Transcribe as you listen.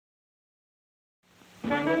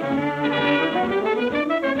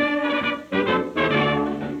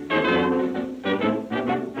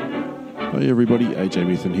Hey everybody, AJ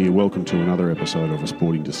Mithen here. Welcome to another episode of A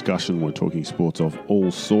Sporting Discussion. We're talking sports of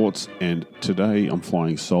all sorts, and today I'm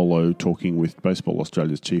flying solo talking with Baseball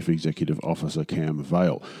Australia's Chief Executive Officer Cam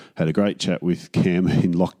Vale. Had a great chat with Cam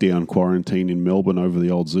in lockdown quarantine in Melbourne over the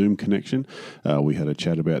old Zoom connection. We had a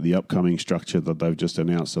chat about the upcoming structure that they've just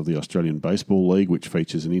announced of the Australian Baseball League, which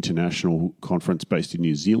features an international conference based in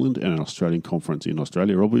New Zealand and an Australian conference in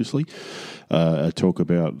Australia, obviously. A talk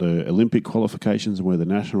about the Olympic qualifications and where the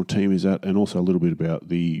national team is at, and also a little bit about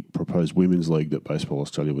the proposed Women's League that Baseball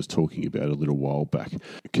Australia was talking about a little while back.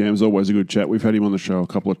 Cam's always a good chat. We've had him on the show a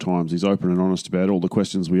couple of times. He's open and honest about all the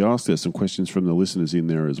questions we ask. There's some questions from the listeners in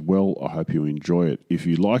there as well. I hope you enjoy it. If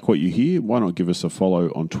you like what you hear, why not give us a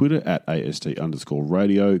follow on Twitter at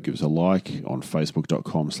AST_radio. Give us a like on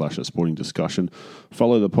Facebook.com/A Sporting Discussion.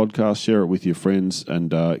 Follow the podcast, share it with your friends,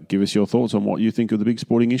 and give us your thoughts on what you think of the big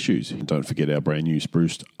sporting issues. And don't forget our brand new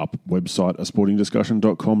spruced up website,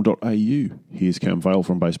 asportingdiscussion.com.au. Here's Cam Vale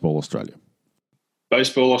from Baseball Australia.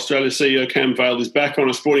 Baseball Australia CEO Cam Vale is back on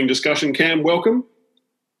A Sporting Discussion. Cam, welcome.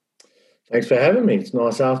 Thanks for having me. It's a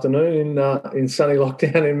nice afternoon in sunny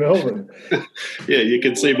lockdown in Melbourne. Yeah, you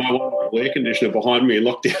can see my air conditioner behind me in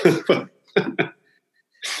lockdown.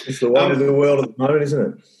 It's the wonder of the world at the moment,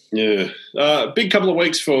 isn't it? Yeah. Big couple of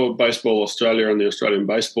weeks for Baseball Australia and the Australian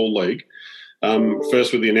Baseball League.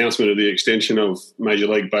 First with the announcement of the extension of Major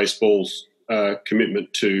League Baseball's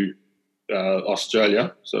commitment to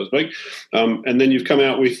Australia, so to speak. And then you've come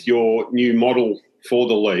out with your new model for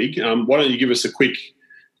the league. Why don't you give us a quick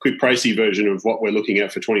précis version of what we're looking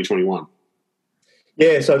at for 2021?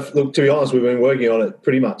 Yeah, so look, to be honest, we've been working on it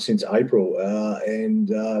pretty much since April. And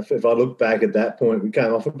if I look back at that point, we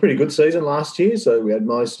came off a pretty good season last year. So we had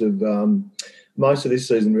most of this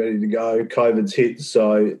season ready to go. COVID's hit,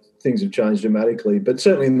 so things have changed dramatically. But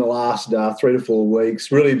certainly in the last 3 to 4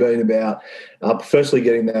 weeks, really been about firstly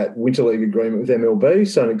getting that Winter League agreement with MLB,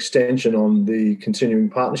 so an extension on the continuing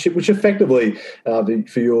partnership, which effectively,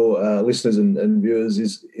 for your listeners and viewers,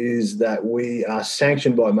 is that we are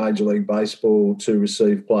sanctioned by Major League Baseball to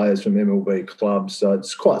receive players from MLB clubs. So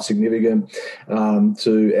it's quite significant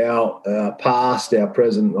to our past, our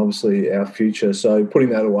present, obviously our future. So putting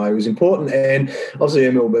that away was important. And obviously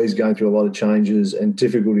MLB is going through a lot of changes and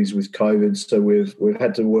difficulties with COVID, so we've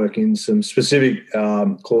had to work in some specific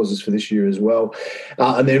clauses for this year as well.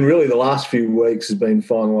 And then really the last few weeks has been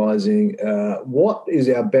finalising what is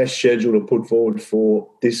our best schedule to put forward for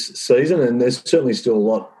this season, and there's certainly still a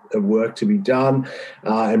lot of work to be done,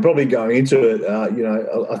 and probably going into it,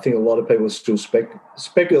 I think a lot of people are still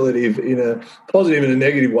speculative in a positive and a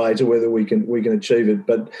negative way to whether we can achieve it.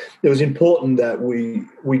 But it was important that we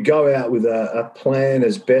go out with a plan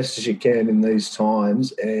as best as you can in these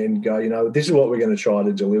times and go, this is what we're going to try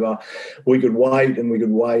to deliver. We could wait, and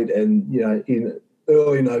in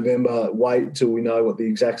early November, wait till we know what the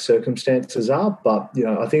exact circumstances are. But,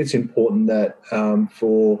 I think it's important that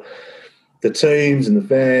for the teams and the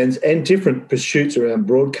fans and different pursuits around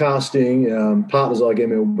broadcasting, partners like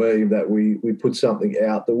MLB, that we put something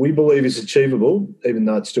out that we believe is achievable, even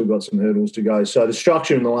though it's still got some hurdles to go. So the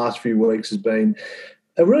structure in the last few weeks has been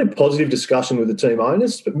a really positive discussion with the team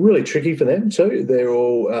owners, but really tricky for them too. They're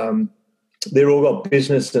all got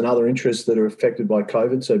business and other interests that are affected by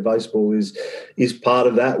COVID. So baseball is part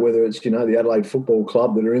of that, whether it's, the Adelaide Football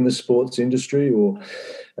Club that are in the sports industry, or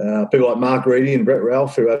people like Mark Reedy and Brett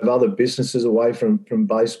Ralph who have other businesses away from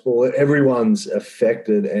baseball. Everyone's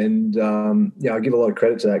affected, and I give a lot of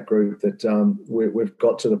credit to that group that we've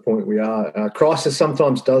got to the point we are. Crisis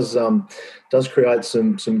sometimes does create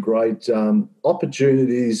some great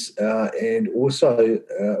opportunities, and also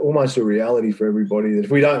almost a reality for everybody that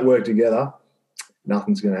if we don't work together,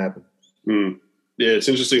 nothing's going to happen. Yeah, it's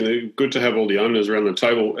interesting. Good to have all the owners around the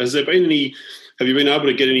table. Have you been able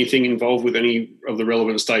to get anything involved with any of the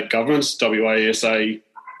relevant state governments? WA, SA,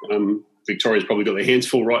 Victoria's probably got their hands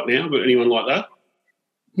full right now, but anyone like that?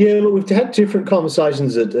 Yeah, look, we've had different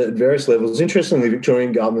conversations at various levels. Interestingly, the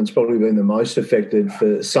Victorian government's probably been the most affected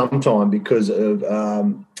for some time because of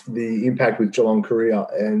the impact with Geelong Korea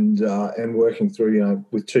and working through,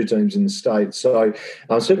 with 2 teams in the state. So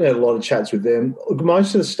I certainly had a lot of chats with them. Look,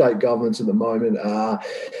 most of the state governments at the moment are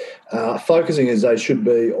focusing as they should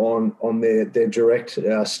be on their direct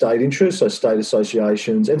state interests, so state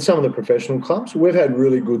associations and some of the professional clubs. We've had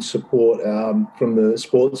really good support from the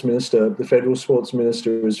sports minister, the federal sports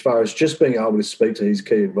minister, as far as just being able to speak to his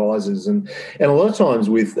key advisors. And a lot of times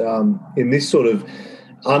with in this sort of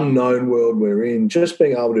unknown world we're in, just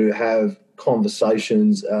being able to have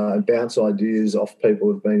conversations and bounce ideas off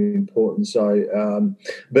people have been important. So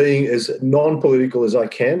being as non-political as I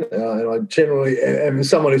can, and I generally am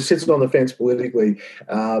someone who sits on the fence politically,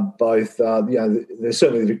 both, there's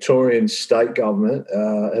certainly the Victorian state government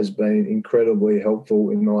has been incredibly helpful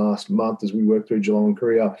in the last month as we work through Geelong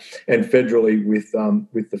Korea, and federally with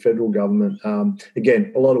the federal government.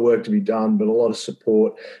 Again, a lot of work to be done, but a lot of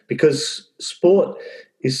support, because sport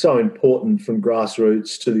is so important from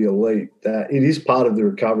grassroots to the elite that it is part of the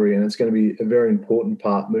recovery, and it's going to be a very important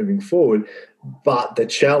part moving forward. But the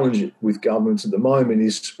challenge with governments at the moment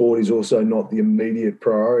is sport is also not the immediate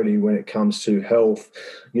priority when it comes to health,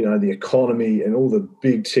 the economy and all the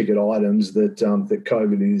big ticket items that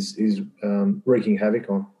COVID is wreaking havoc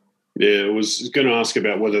on. Yeah, I was going to ask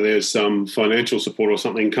about whether there's some financial support or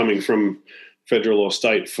something coming from federal or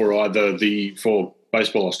state for either for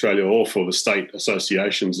Baseball Australia or for the state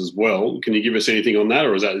associations as well. Can you give us anything on that,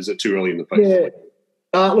 or is it too early in the piece?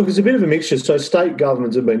 Yeah. Look, it's a bit of a mixture. So state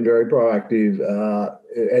governments have been very proactive,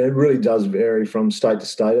 and it really does vary from state to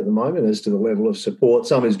state at the moment as to the level of support.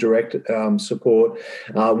 Some is direct support.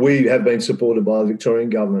 We have been supported by the Victorian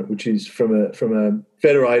government, which is from a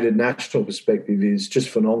federated national perspective is just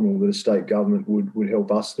phenomenal that a state government would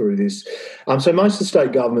help us through this. So most of the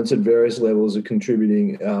state governments at various levels are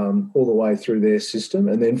contributing all the way through their system.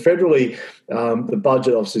 And then federally, the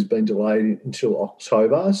budget obviously has been delayed until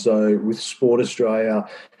October. So with Sport Australia,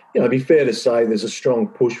 it'd be fair to say there's a strong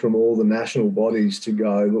push from all the national bodies to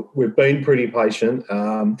go, look, we've been pretty patient.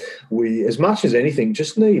 We, as much as anything,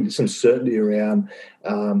 just need some certainty around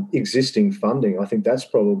existing funding. I think that's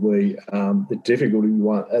probably the difficult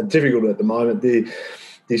at the moment.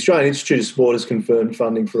 The Australian Institute of Sport has confirmed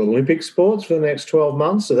funding for Olympic sports for the next 12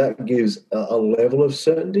 months, so that gives a level of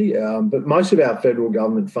certainty. But most of our federal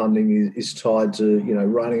government funding is tied to,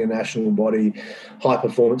 running a national body,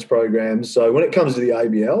 high-performance programs. So when it comes to the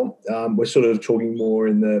ABL, we're sort of talking more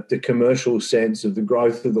in the commercial sense of the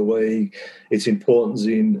growth of the league, its importance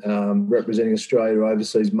in representing Australia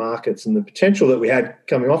overseas markets, and the potential that we had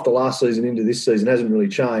coming off the last season into this season hasn't really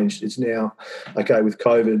changed. It's now, okay, with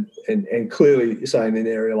COVID and clearly saying in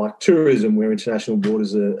area like tourism, where international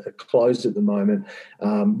borders are closed at the moment,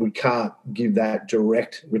 we can't give that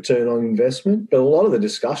direct return on investment. But a lot of the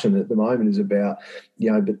discussion at the moment is about,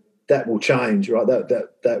 but that will change, right?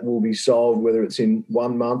 That will be solved, whether it's in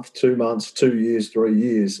 1 month, 2 months, 2 years, 3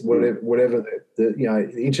 years, whatever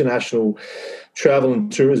the international travel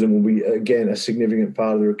and tourism will be, again, a significant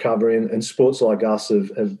part of the recovery. And sports like us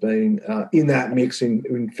have been in that mix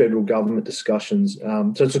in federal government discussions.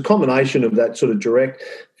 So it's a combination of that sort of direct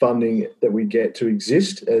funding that we get to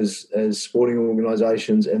exist as sporting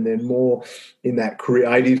organisations, and then more in that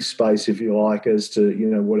creative space, if you like, as to,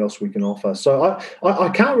 what else we can offer. So I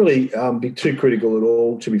can't really be too critical at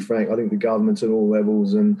all, to be frank. I think the governments at all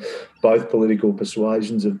levels and both political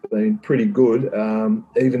persuasions have been pretty good,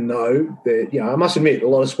 even though I must admit, a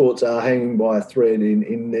lot of sports are hanging by a thread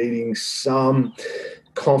in needing some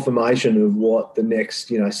confirmation of what the next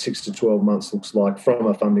 6 to 12 months looks like from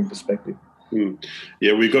a funding perspective.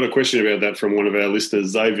 Yeah, we've got a question about that from one of our listeners,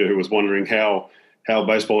 Xavier, who was wondering how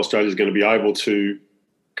Baseball Australia is going to be able to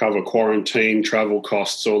cover quarantine, travel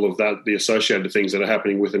costs, all of that, the associated things that are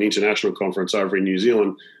happening with an international conference over in New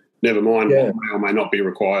Zealand, never mind what may or may not be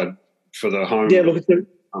required for the home. Yeah, look,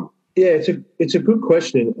 it's a good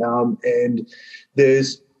question, and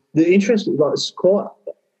there's the interest. It's quite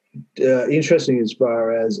interesting as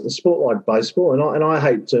far as a sport like baseball, and I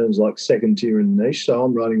hate terms like second tier and niche. So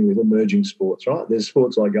I'm running with emerging sports, right? There's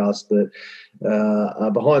sports like us that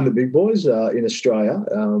are behind the big boys in Australia,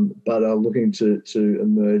 but are looking to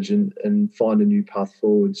emerge and find a new path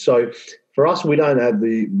forward. So for us, we don't have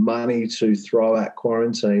the money to throw at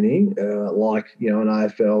quarantining like an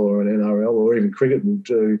AFL or an NRL or even cricket will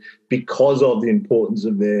do, because of the importance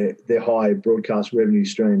of their high broadcast revenue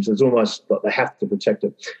streams. It's almost like they have to protect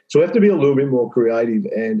it. So we have to be a little bit more creative,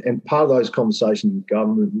 and part of those conversations with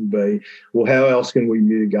government will be, well, how else can we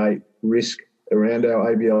mitigate risk around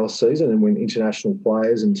our ABL season and when international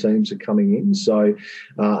players and teams are coming in? So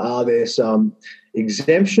are there some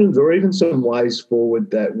exemptions or even some ways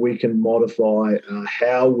forward that we can modify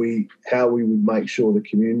how we would make sure the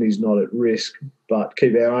community is not at risk, but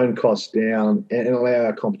keep our own costs down and allow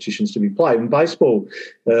our competitions to be played? And baseball,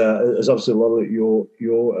 as obviously a lot of your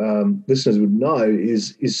listeners would know,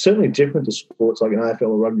 is certainly different to sports like an AFL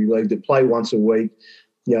or rugby league that play once a week.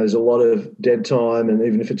 There's a lot of dead time, and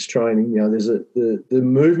even if it's training, there's the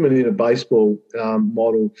movement in a baseball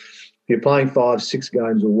model you're playing 5-6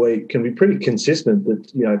 games a week, can be pretty consistent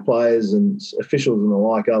that, players and officials and the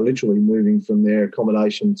like are literally moving from their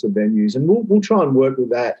accommodation to venues. And we'll try and work with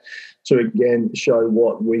that to, again, show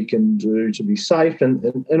what we can do to be safe.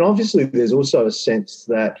 And obviously there's also a sense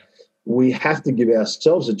that we have to give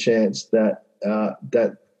ourselves a chance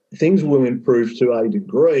that things will improve to a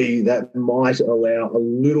degree that might allow a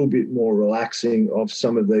little bit more relaxing of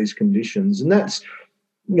some of these conditions. And that's,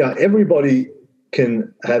 everybody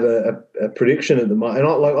can have a prediction at the moment.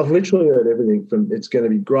 And I've literally heard everything from it's going to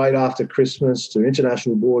be great after Christmas to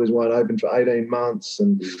international borders won't open for 18 months.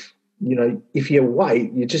 And, if you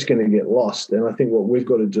wait, you're just going to get lost. And I think what we've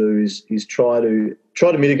got to do is try to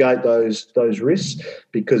mitigate those risks,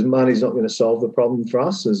 because money's not going to solve the problem for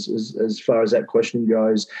us as far as that question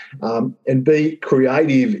goes, and be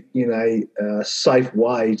creative in a safe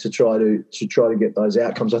way to try to get those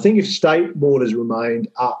outcomes. I think if state borders remained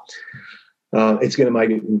up, it's going to make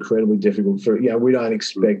it incredibly difficult for, we don't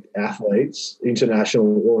expect athletes,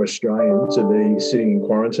 international or Australian, to be sitting in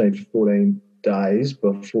quarantine for 14 days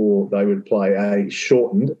before they would play a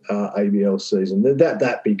shortened ABL season.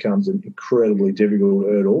 That becomes an incredibly difficult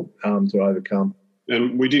hurdle to overcome.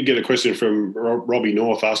 And we did get a question from Robbie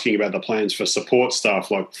North asking about the plans for support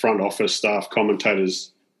staff, like front office staff,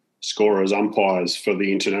 commentators, scorers, umpires for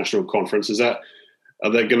the international conference. Are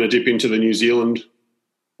they going to dip into the New Zealand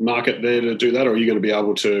market there to do that, or are you going to be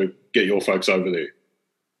able to get your folks over there?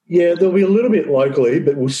 Yeah, there'll be a little bit locally,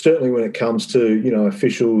 but we'll certainly, when it comes to,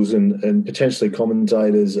 officials and potentially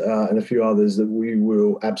commentators and a few others, that we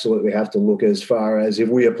will absolutely have to look as far as if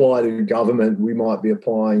we apply to government, we might be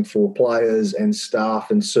applying for players and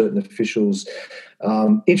staff and certain officials.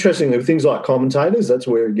 Interestingly, with things like commentators, that's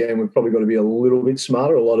where, again, we've probably got to be a little bit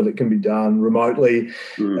smarter. A lot of it can be done remotely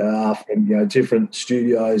from different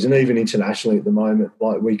studios, and even internationally at the moment.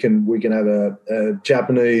 Like we can have a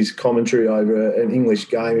Japanese commentary over an English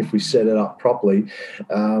game if we set it up properly.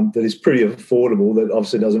 That is pretty affordable. That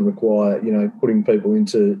obviously doesn't require putting people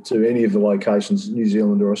into any of the locations, New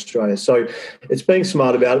Zealand or Australia. So it's being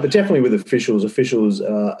smart about it, but definitely with officials. Officials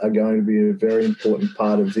are going to be a very important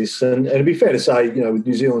part of this, and it'd be fair to say, with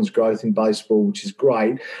New Zealand's growth in baseball, which is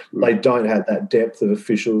great, they don't have that depth of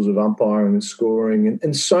officials, of umpiring and scoring,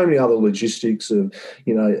 and so many other logistics of,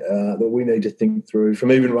 that we need to think through,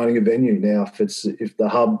 from even running a venue now. If the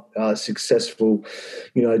hub are successful,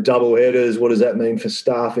 double headers, what does that mean for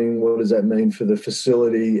staffing? What does that mean for the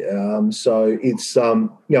facility? So it's,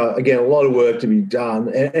 again, a lot of work to be done.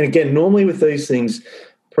 And again, normally with these things,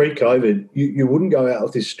 pre-COVID, you wouldn't go out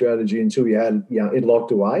with this strategy until you had it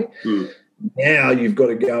locked away. Now you've got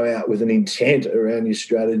to go out with an intent around your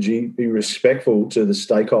strategy, be respectful to the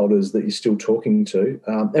stakeholders that you're still talking to.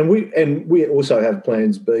 And we also have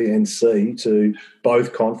plans B and C to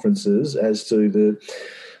both conferences as to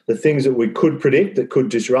the things that we could predict that could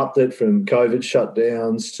disrupt it, from COVID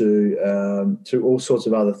shutdowns to all sorts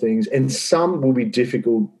of other things. And some will be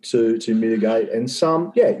difficult to mitigate, and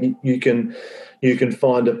some, you can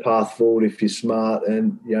find a path forward if you're smart.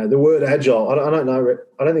 And, the word agile, I don't know.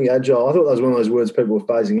 I don't think agile, I thought that was one of those words people were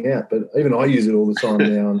phasing out, but even I use it all the time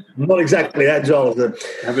now. I'm not exactly agile as a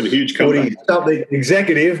having a huge company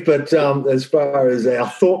executive, but as far as our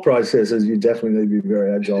thought processes, you definitely need to be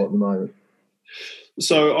very agile at the moment.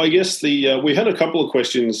 So I guess we had a couple of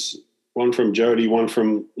questions, one from Jody, one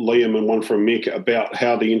from Liam, and one from Mick, about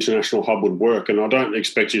how the international hub would work. And I don't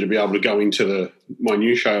expect you to be able to go into the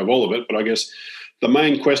minutiae of all of it, but I guess the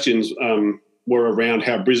main questions were around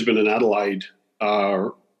how Brisbane and Adelaide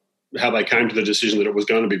how they came to the decision that it was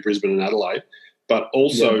going to be Brisbane and Adelaide, but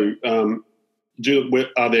also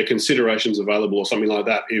are there considerations available or something like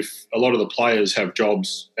that if a lot of the players have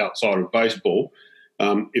jobs outside of baseball?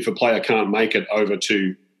 If a player can't make it over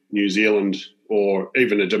to New Zealand, or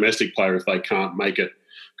even a domestic player if they can't make it,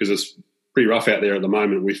 because it's pretty rough out there at the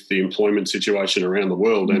moment with the employment situation around the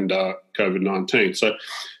world and COVID-19. So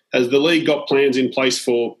has the league got plans in place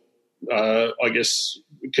for,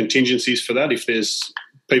 contingencies for that if there's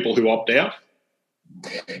people who opt out?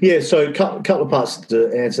 Yeah, so a couple of parts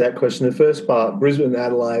to answer that question. The first part, Brisbane and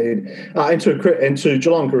Adelaide, and to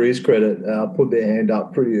Geelong Careers' credit, put their hand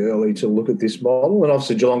up pretty early to look at this model. And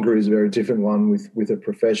obviously Geelong Careers is a very different one with a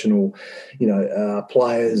professional,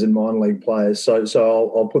 players and minor league players. So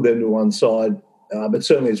I'll put them to one side. But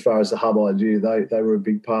certainly as far as the hub idea, they were a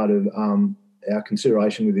big part of our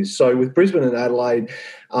consideration with this. So with Brisbane and Adelaide,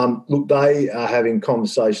 look, they are having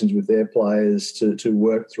conversations with their players to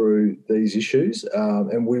work through these issues,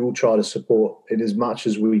 and we will try to support it as much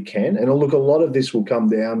as we can. And look, a lot of this will come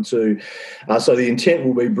down to, so the intent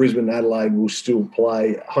will be Brisbane and Adelaide will still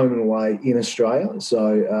play home and away in Australia.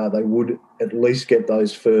 So they would at least get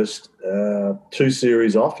those first 2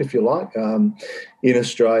 series off, if you like, in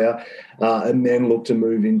Australia, and then look to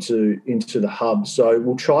move into the hub. So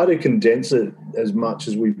we'll try to condense it as much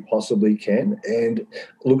as we possibly can. And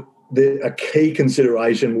look, a key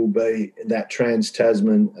consideration will be that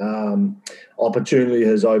Trans-Tasman opportunity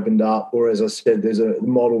has opened up, or as I said, there's a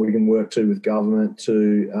model we can work to with government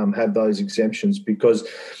to have those exemptions, because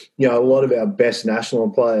a lot of our best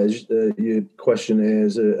national players, your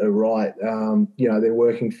questionnaires are right. They're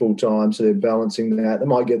working full time, so they're balancing that. They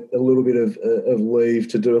might get a little bit of leave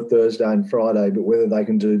to do a Thursday and Friday, but whether they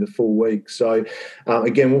can do the full week. So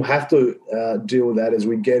again, we'll have to deal with that as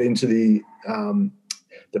we get into the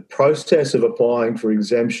process of applying for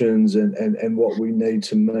exemptions and what we need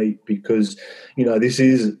to meet, because, this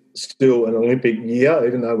is still an Olympic year,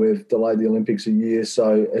 even though we've delayed the Olympics a year.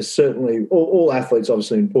 So it's certainly all athletes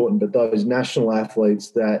obviously important, but those national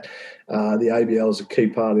athletes that the ABL is a key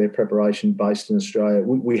part of their preparation based in Australia,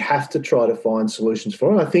 we have to try to find solutions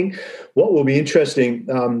for. And I think what will be interesting,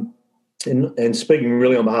 and speaking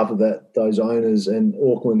really on behalf of those owners and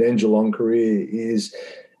Auckland and Geelong career, is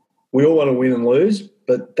we all want to win and lose,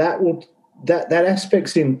 but that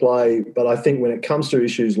aspect's in play. But I think when it comes to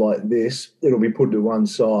issues like this, it'll be put to one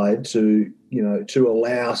side to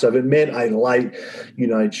allow. So if it meant a late,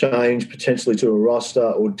 change potentially to a roster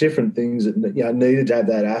or different things that needed to have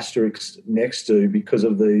that asterisk next to because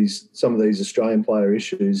of some of these Australian player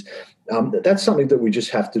issues, that's something that we just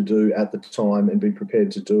have to do at the time and be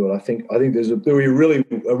prepared to do it. I think there'll be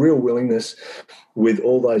a real willingness with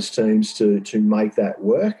all those teams to make that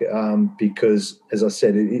work, because, as I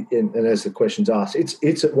said, and as the question's asked,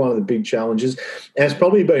 it's one of the big challenges, and it's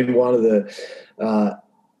probably been one of the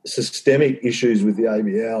systemic issues with the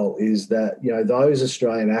ABL is that those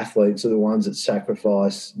Australian athletes are the ones that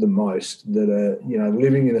sacrifice the most, that are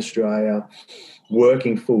living in Australia,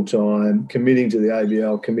 working full time, committing to the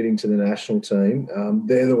ABL, committing to the national team.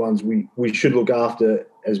 They're the ones we should look after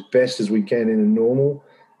as best as we can in a normal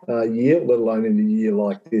year, let alone in a year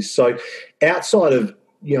like this. So outside of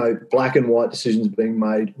black and white decisions being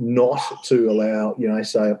made not to allow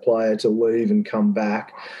say a player to leave and come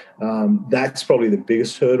back, that's probably the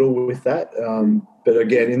biggest hurdle with that. But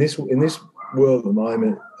again, in this world at the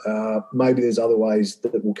moment, maybe there's other ways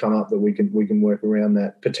that will come up that we can work around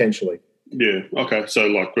that potentially. Yeah. Okay. So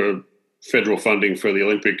like federal funding for the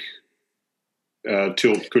Olympic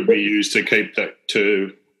tilt could be used to keep that,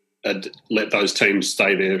 to let those teams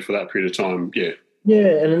stay there for that period of time. Yeah.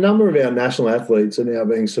 Yeah, and a number of our national athletes are now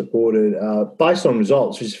being supported based on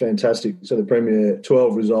results, which is fantastic. So the Premier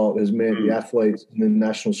 12 result has meant the athletes in the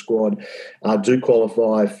national squad do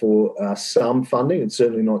qualify for some funding. It's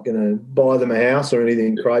certainly not going to buy them a house or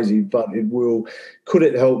anything crazy, but it will. Could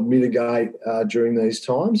it help mitigate during these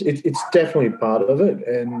times? It's definitely part of it,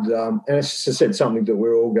 and it's, as I said, something that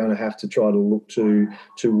we're all going to have to try to look to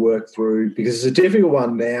work through, because it's a difficult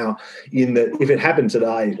one now in that if it happened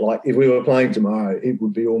today, like if we were playing tomorrow, it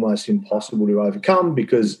would be almost impossible to overcome,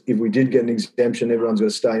 because if we did get an exemption, everyone's got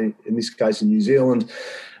to stay, in this case, in New Zealand,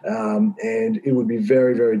 and it would be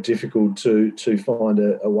very, very difficult to find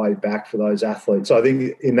a way back for those athletes. So I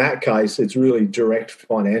think in that case, it's really direct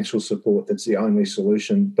financial support that's the only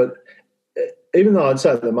solution. But even though I'd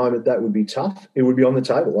say at the moment that would be tough, it would be on the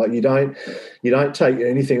table. Like you don't take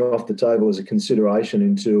anything off the table as a consideration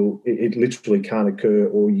until it literally can't occur,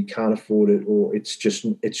 or you can't afford it, or it's just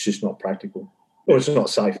not practical, or it's not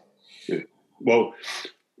safe. Yeah. Well,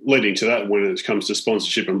 leading to that, when it comes to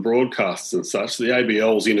sponsorship and broadcasts and such, the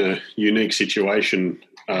ABL's in a unique situation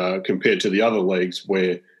compared to the other leagues,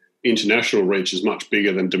 where international reach is much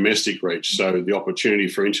bigger than domestic reach. So the opportunity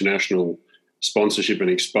for international sponsorship and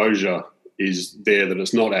exposure is there that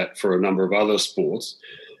it's not at for a number of other sports.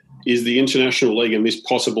 Is the International League and this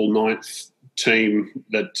possible 9th team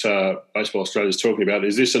that Baseball Australia is talking about,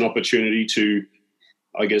 is this an opportunity to,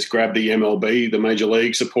 I guess, grab the MLB, the Major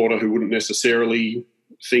League supporter who wouldn't necessarily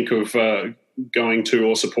think of going to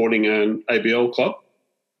or supporting an ABL club?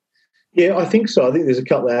 Yeah, I think so. I think there's a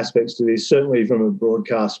couple of aspects to this. Certainly from a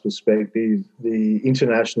broadcast perspective, the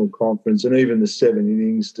international conference and even the 7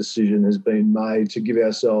 innings decision has been made to give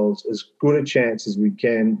ourselves as good a chance as we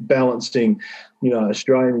can, balancing,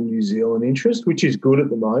 Australian and New Zealand interest, which is good at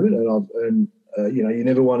the moment. And you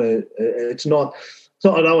never want to. It's not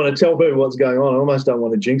So I don't want to tell people what's going on. I almost don't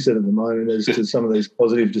want to jinx it at the moment as to some of these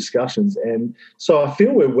positive discussions. And so I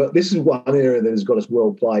feel this is one area that has got us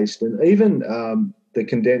well placed. And even the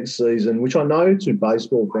condensed season, which I know to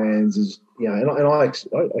baseball fans is, and I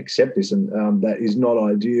accept this, and that is not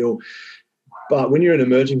ideal. But when you're an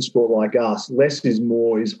emerging sport like us, less is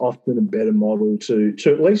more is often a better model to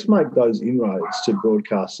at least make those inroads to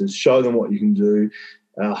broadcasters, show them what you can do,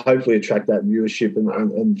 hopefully attract that viewership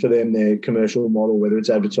and for them their commercial model, whether it's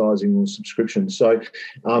advertising or subscription. So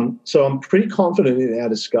I'm pretty confident in our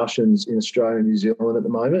discussions in Australia and New Zealand at the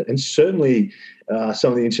moment, and certainly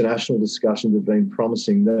some of the international discussions have been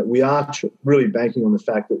promising that we are really banking on the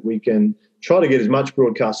fact that we can try to get as much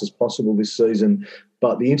broadcast as possible this season.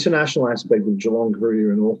 But the international aspect of Geelong, Korea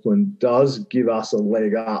and Auckland does give us a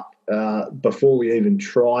leg up before we even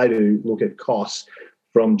try to look at costs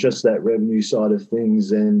from just that revenue side of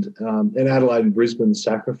things. And Adelaide and Brisbane's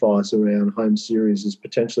sacrifice around home series is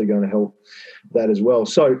potentially going to help that as well.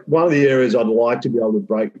 So one of the areas I'd like to be able to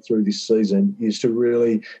break through this season is to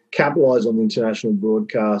really capitalise on the international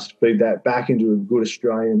broadcast, feed that back into a good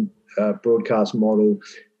Australian broadcast model,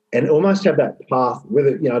 and almost have that path with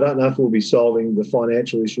it. I don't know if we'll be solving the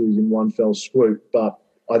financial issues in one fell swoop, but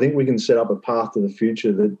I think we can set up a path to the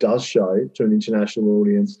future that does show to an international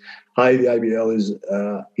audience, hey, the ABL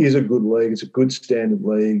is a good league, it's a good standard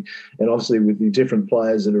league, and obviously with the different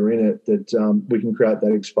players that are in it, that we can create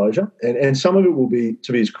that exposure. And some of it will be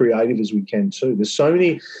to be as creative as we can too. There's so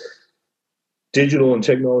many digital and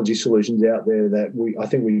technology solutions out there that I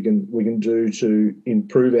think we can do to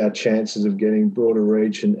improve our chances of getting broader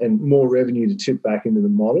reach and more revenue to tip back into the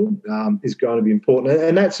model is going to be important.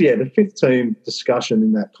 And that's, the fifth team discussion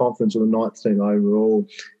in that conference, or the ninth team overall,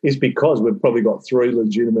 is because we've probably got three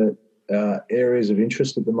legitimate areas of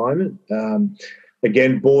interest at the moment.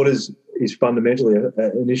 Again, borders is fundamentally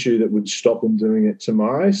an issue that would stop them doing it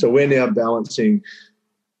tomorrow. So we're now balancing,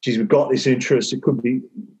 we've got this interest, it could be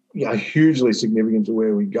hugely significant to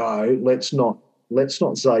where we go. Let's not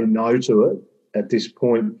say no to it at this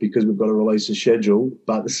point because we've got to release a schedule.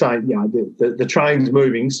 But the same, the train's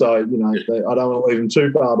moving, so I don't want to leave them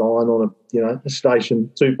too far behind on a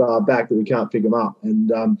station too far back that we can't pick them up.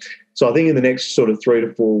 And so I think in the next sort of 3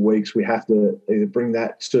 to 4 weeks we have to either bring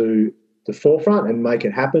that to the forefront and make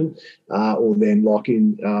it happen, or then lock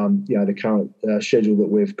in, the current schedule that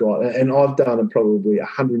we've got. And I've done probably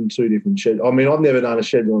 102 different schedules. I mean, I've never done a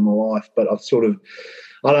schedule in my life, but I've sort of,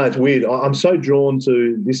 I don't know, it's weird. I'm so drawn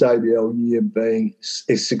to this ABL year being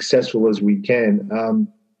as successful as we can.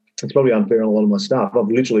 It's probably unfair on a lot of my staff. I've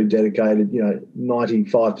literally dedicated,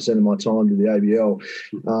 95% of my time to the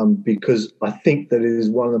ABL because I think that it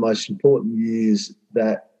is one of the most important years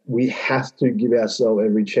that we have to give ourselves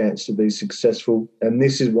every chance to be successful, and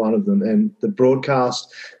this is one of them. And the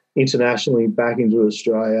broadcast internationally back into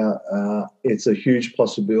Australia, it's a huge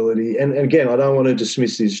possibility. And again, I don't want to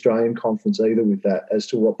dismiss the Australian conference either with that as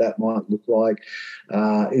to what that might look like.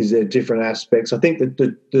 Is there different aspects? I think that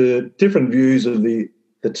the different views of the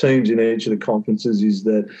teams in each of the conferences is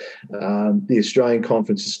that the Australian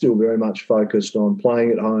conference is still very much focused on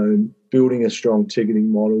playing at home, building a strong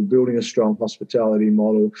ticketing model, building a strong hospitality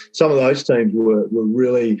model. Some of those teams were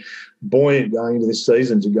really buoyant going into this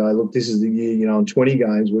season to go, look, this is the year, in 20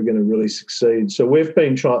 games we're going to really succeed. So we've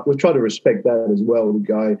tried to respect that as well, to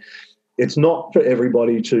go, it's not for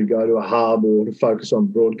everybody to go to a hub or to focus on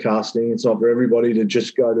broadcasting. It's not for everybody to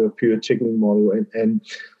just go to a pure ticketing model. And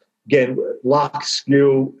again, luck,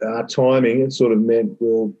 skill, timing, it sort of meant,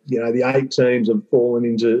 the 8 teams have fallen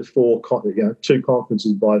into 2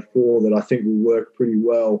 conferences by 4 that I think will work pretty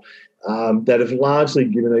well, that have largely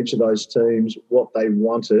given each of those teams what they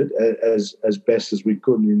wanted as best as we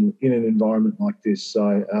could in an environment like this.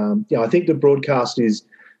 So, I think the broadcast is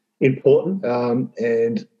important.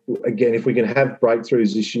 And again, if we can have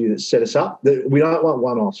breakthroughs this year that set us up, we don't want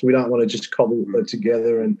one-offs. We don't want to just cobble it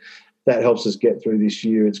together and that helps us get through this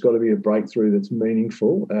year. It's got to be a breakthrough that's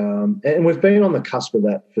meaningful. And we've been on the cusp of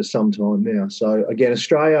that for some time now. So, again,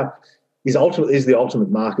 Australia is the ultimate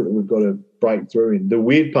market that we've got to break through in. The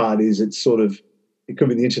weird part is it could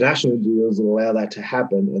be the international deals that allow that to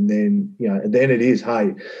happen. And then, then it is,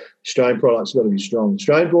 hey, Australian products got to be strong.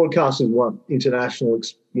 Australian broadcasters want international,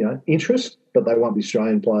 interest, but they want the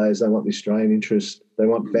Australian players. They want the Australian interest. They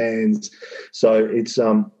want fans. So it's,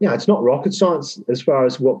 it's not rocket science as far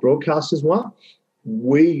as what broadcasters want.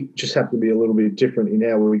 We just have to be a little bit different in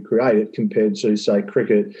how we create it compared to, say,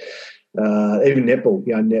 cricket, even netball.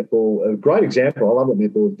 Netball, a great example. I love what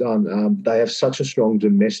netball have done. They have such a strong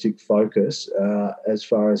domestic focus as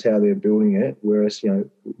far as how they're building it. Whereas,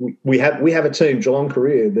 we have a team, Geelong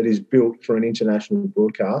Korea, that is built for an international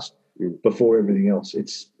broadcast. before everything else.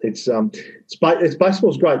 It's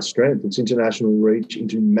baseball's great strength. It's international reach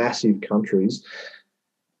into massive countries.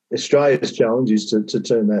 Australia's challenge is to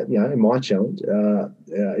turn that, and my challenge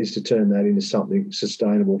is to turn that into something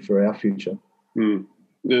sustainable for our future.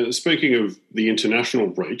 Speaking of the international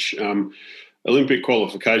reach, Olympic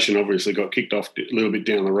qualification obviously got kicked off a little bit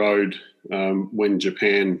down the road when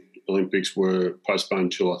Japan Olympics were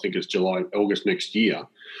postponed till I think it's August next year.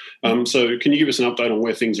 So can you give us an update on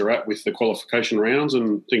where things are at with the qualification rounds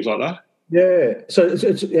and things like that? Yeah, so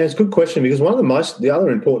it's a good question, because one of the other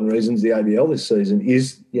important reasons the ABL this season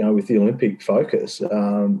is, with the Olympic focus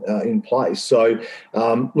in place. So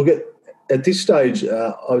look at this stage,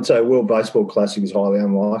 I would say a World Baseball Classic is highly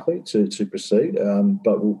unlikely to proceed,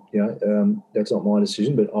 but that's not my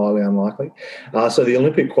decision, but highly unlikely. So the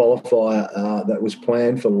Olympic qualifier that was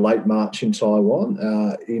planned for late March in Taiwan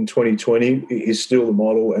in 2020 is still the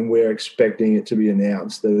model, and we're expecting it to be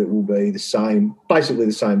announced that it will be basically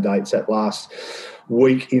the same dates that last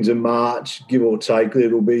week into March, give or take.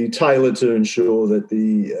 It'll be tailored to ensure that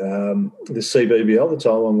the CBBL, the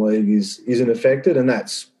Taiwan League, isn't affected, and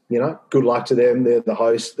that's, good luck to them. They're the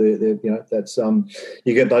host. That's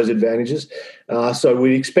you get those advantages. So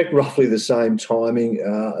we expect roughly the same timing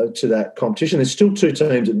to that competition. There's still 2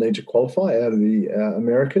 teams that need to qualify out of the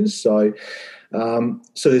Americas. So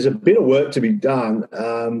there's a bit of work to be done.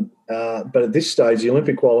 But at this stage, the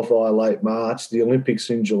Olympic qualifier late March, the Olympics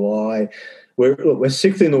in July. We're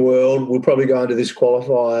 6th in the world. We'll probably go into this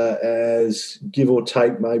qualifier as, give or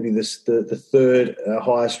take, maybe the 3rd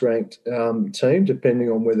highest ranked team,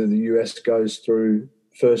 depending on whether the US goes through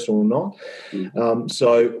first or not.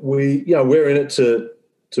 So we're in it to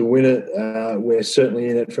win it. We're certainly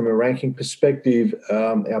in it from a ranking perspective.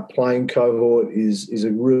 Our playing cohort is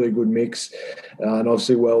a really good mix, and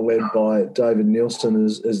obviously well led by David Nielsen,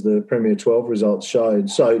 as the Premier 12 results showed.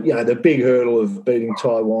 So, the big hurdle of beating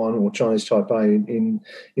Taiwan or Chinese Taipei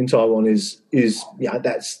in Taiwan is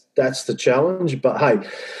that's the challenge. But hey,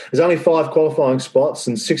 there's only 5 qualifying spots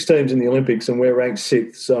and 6 teams in the Olympics, and we're ranked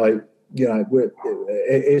 6th. So,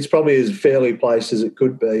 it's probably as fairly placed as it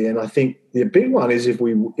could be. And I think the big one is if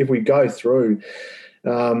we go through,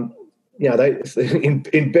 they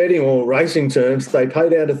in betting or racing terms, they pay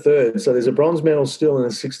down to 3rd. So there's a bronze medal still in a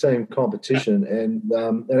 6-team competition. And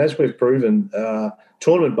as we've proven,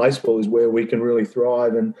 tournament baseball is where we can really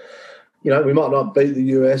thrive. And, we might not beat the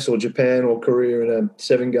US or Japan or Korea in a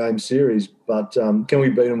 7-game series, but can we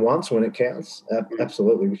beat them once when it counts?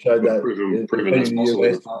 Absolutely. We showed that. Proven that's possible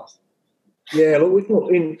in the past. Yeah, look,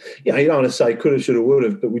 you don't want to say coulda, shoulda, woulda,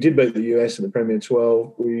 but we did beat the US at the Premier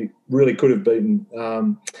 12. We really could have beaten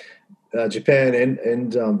Japan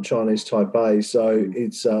and Chinese Taipei. So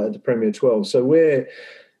it's at the Premier 12. So we're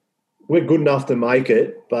good enough to make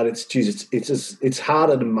it, but it's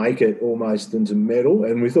harder to make it almost than to medal.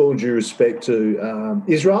 And with all due respect to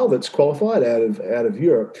Israel, that's qualified out of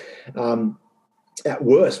Europe. At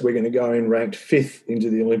worst, we're going to go in ranked 5th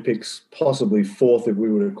into the Olympics, possibly 4th if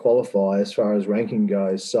we were to qualify as far as ranking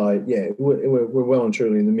goes. So, we're well and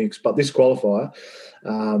truly in the mix. But this qualifier,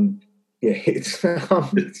 it's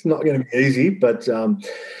not going to be easy, but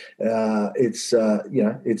it's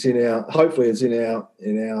in our, hopefully it's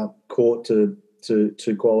in our court to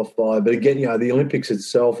qualify. But again, the Olympics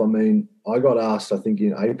itself, I mean, I got asked, I think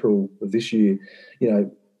in April of this year,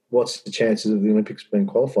 what's the chances of the Olympics being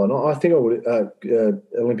qualified? And I think I would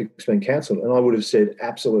Olympics being cancelled, and I would have said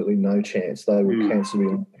absolutely no chance. They would cancel the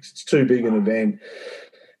Olympics. It's too big an event.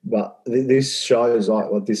 But this shows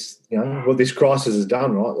what this crisis has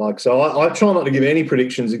done, right? Like, so I try not to give any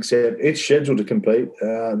predictions, except it's scheduled to compete.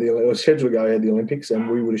 It's scheduled to go ahead the Olympics, and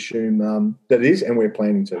we would assume that it is, and we're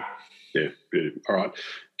planning to. Yeah, good. All right.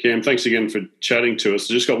 Cam, thanks again for chatting to us.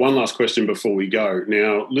 Just got one last question before we go.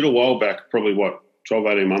 Now, a little while back, probably 12,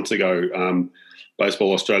 18 months ago,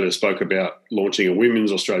 Baseball Australia spoke about launching a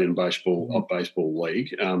women's Australian baseball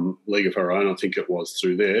league, league of her own, I think it was,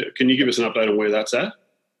 through there. Can you give us an update on where that's at?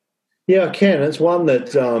 Yeah, I can. It's one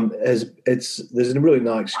that there's really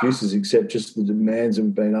no excuses except just the demands that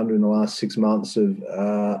we've been under in the last 6 months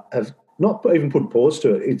have not even put pause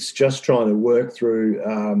to it. It's just trying to work through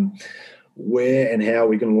where and how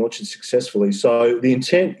we can launch it successfully. So the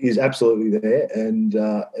intent is absolutely there, and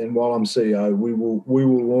while I'm CEO, we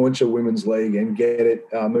will launch a women's league and get it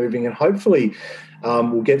moving, and hopefully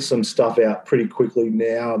we'll get some stuff out pretty quickly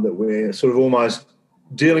now that we're sort of almost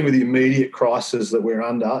dealing with the immediate crisis that we're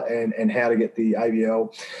under, and how to get the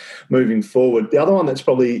ABL moving forward. The other one that's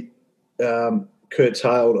probably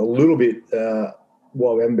curtailed a little bit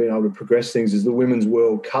while we haven't been able to progress things is the Women's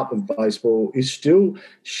World Cup of Baseball is still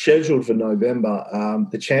scheduled for November.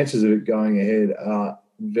 The chances of it going ahead are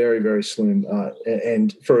very, very slim.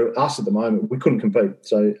 And for us at the moment, we couldn't compete.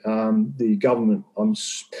 So the government,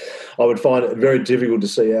 I would find it very difficult to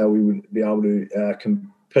see how we would be able to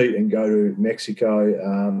compete and go to Mexico.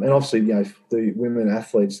 And obviously, the women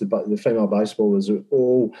athletes, the female baseballers are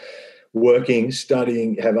all working,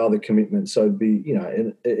 studying, have other commitments. So it'd be,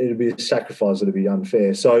 it'd be a sacrifice that'd be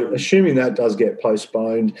unfair. So assuming that does get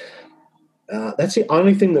postponed, that's the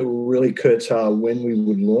only thing that will really curtail when we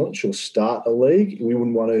would launch or start a league. We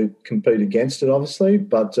wouldn't want to compete against it, obviously,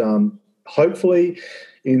 but hopefully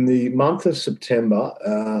in the month of September,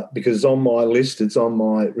 because it's on my list, it's on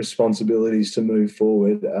my responsibilities to move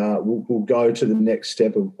forward, we'll go to the next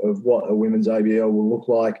step of what a women's ABL will look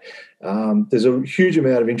like. There's a huge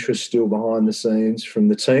amount of interest still behind the scenes from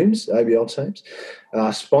the teams, ABL teams,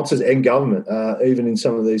 sponsors and government, even in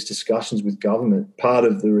some of these discussions with government. Part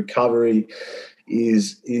of the recovery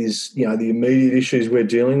is the immediate issues we're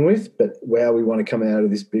dealing with, but how we want to come out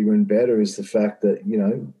of this bigger and better is the fact that,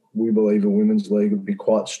 we believe a women's league would be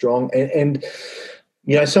quite strong. And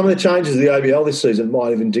some of the changes of the ABL this season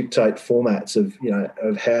might even dictate formats of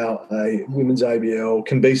how a women's ABL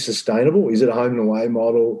can be sustainable. Is it a home and away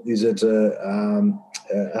model? Is it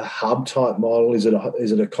a hub type model? Is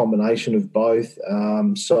it a combination of both?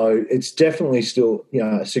 So it's definitely still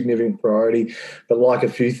a significant priority. But like a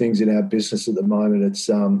few things in our business at the moment,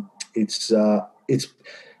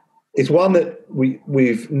 it's one that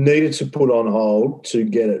we've needed to put on hold to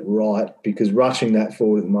get it right, because rushing that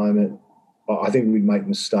forward at the moment, I think we'd make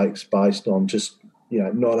mistakes based on just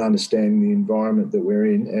not understanding the environment that we're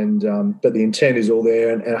in. And but the intent is all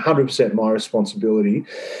there, and 100% my responsibility.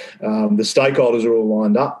 The stakeholders are all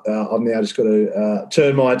lined up. I've now just got to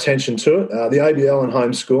turn my attention to it. The ABL and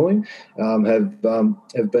homeschooling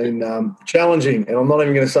have been challenging, and I'm not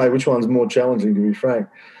even going to say which one's more challenging, to be frank.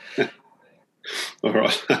 All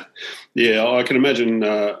right. Yeah, I can imagine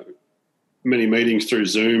many meetings through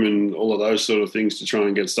Zoom and all of those sort of things to try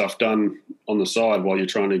and get stuff done on the side while you're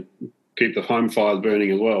trying to keep the home fires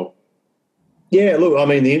burning as well. Yeah, look, I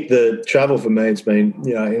mean, the travel for me, it's been,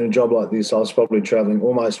 in a job like this, I was probably travelling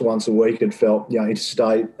almost once a week. It felt,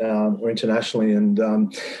 interstate or internationally. And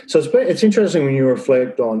so it's interesting when you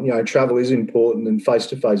reflect on, travel is important and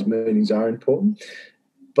face-to-face meetings are important.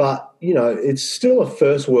 But, it's still a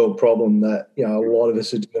first world problem that, a lot of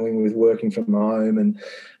us are dealing with working from home. And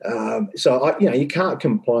so, you can't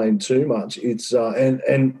complain too much. It's and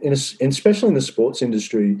especially in the sports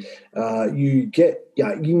industry, you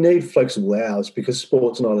need flexible hours, because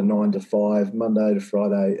sport's not a 9 to 5, Monday to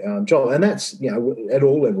Friday job. And that's, at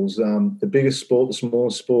all levels, the biggest sport, the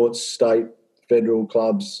smallest sports, state, federal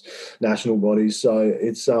clubs, national bodies. So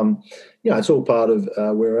it's it's all part of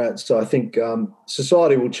where we're at. So I think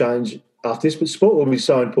society will change after this, but sport will be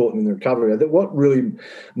so important in the recovery. That what really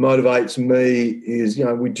motivates me is,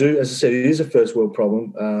 we do, as I said, it is a first world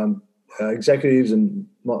problem. Executives and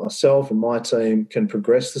myself and my team can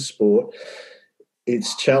progress the sport.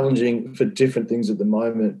 It's challenging for different things at the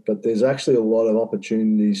moment, but there's actually a lot of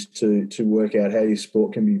opportunities to work out how your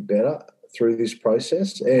sport can be better through this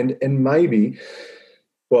process. And maybe,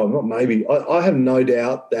 well, not maybe, I have no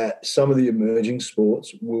doubt that some of the emerging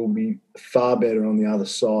sports will be far better on the other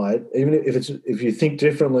side, even if you think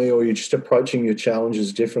differently or you're just approaching your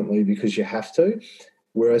challenges differently because you have to.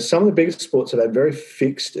 Whereas some of the biggest sports have had very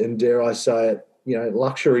fixed and, dare I say it,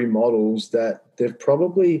 luxury models that they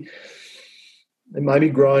may be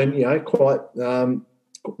growing, quite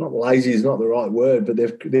not lazy is not the right word, but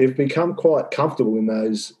they've become quite comfortable in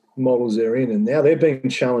those models they're in, and now they're being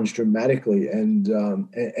challenged dramatically, and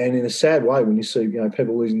in a sad way when you see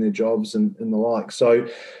people losing their jobs and the like. So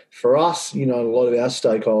for us, a lot of our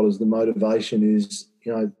stakeholders, the motivation is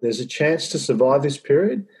there's a chance to survive this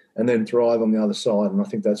period and then thrive on the other side, and I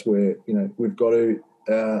think that's where we've got to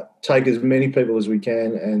take as many people as we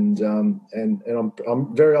can, and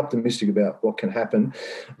I'm very optimistic about what can happen.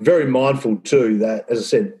 Very mindful too that, as I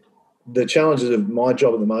said, the challenges of my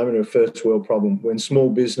job at the moment are a first world problem. When small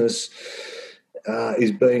business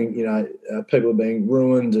is being, people are being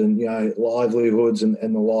ruined, and livelihoods and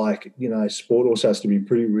the like, sport also has to be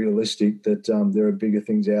pretty realistic that there are bigger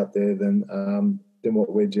things out there than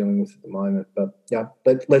what we're dealing with at the moment. But yeah,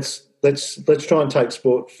 let's try and take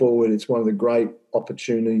sport forward. It's one of the great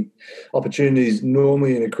opportunities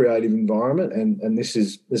normally in a creative environment, and this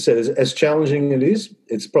is, as I said, as challenging it is,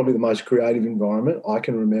 it's probably the most creative environment I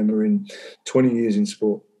can remember in 20 years in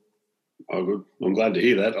sport. Oh, good. I'm glad to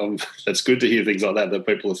hear that. That's good to hear things like that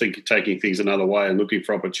people are taking things another way and looking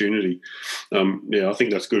for opportunity. I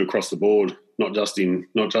think that's good across the board, not just in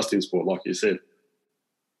sport, like you said.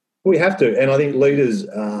 We have to, and I think leaders,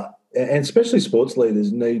 and especially sports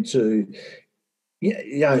leaders, need to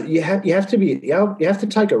you have to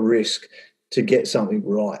take a risk to get something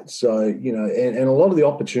right. So, and a lot of the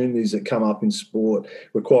opportunities that come up in sport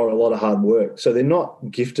require a lot of hard work. So they're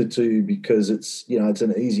not gifted to you because it's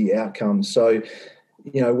an easy outcome. So,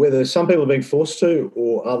 whether some people are being forced to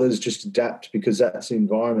or others just adapt because that's the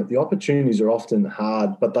environment, the opportunities are often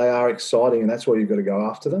hard, but they are exciting, and that's why you've got to go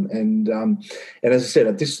after them. And as I said,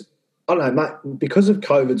 I don't know, mate, because of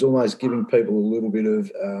COVID, it's almost giving people a little bit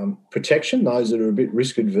of protection, those that are a bit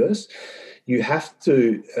risk adverse. You have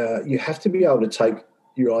to be able to take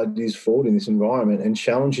your ideas forward in this environment and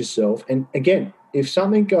challenge yourself. And again, if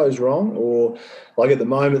something goes wrong, or like at the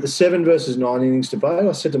moment, the 7 versus 9 innings debate,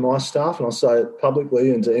 I said to my staff, and I'll say it publicly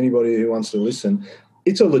and to anybody who wants to listen,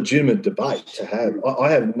 it's a legitimate debate to have. I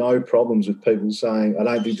have no problems with people saying, I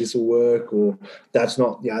don't think this will work, or that's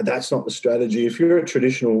not the strategy. If you're a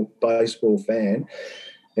traditional baseball fan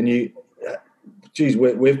and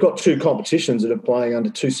we've got 2 competitions that are playing under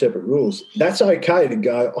 2 separate rules, that's okay to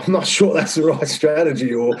go, I'm not sure that's the right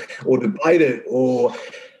strategy, or debate it, or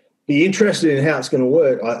be interested in how it's going to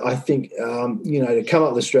work. I think, to come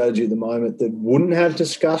up with a strategy at the moment that wouldn't have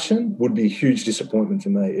discussion would be a huge disappointment for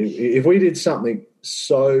me. If we did something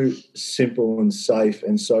so simple and safe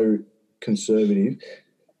and so conservative,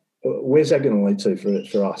 where's that going to lead to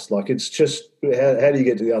for us? Like, it's just, how do you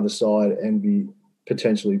get to the other side and be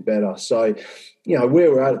potentially better? So, where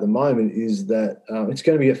we're at the moment is that it's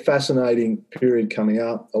going to be a fascinating period coming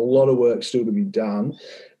up. A lot of work still to be done,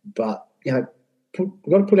 but, we've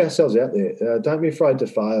got to put ourselves out there. Don't be afraid to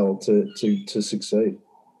fail to succeed.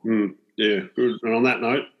 Yeah, good. And on that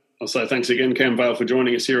note, I'll say thanks again, Cam Vale, for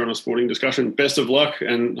joining us here on A Sporting Discussion. Best of luck,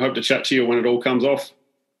 and hope to chat to you when it all comes off.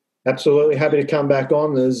 Absolutely. Happy to come back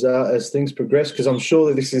on as things progress, because I'm sure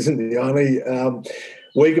that this isn't the only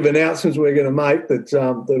week of announcements we're going to make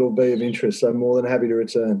that'll be of interest. So more than happy to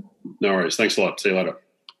return. No worries. Thanks a lot. See you later.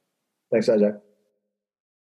 Thanks, AJ.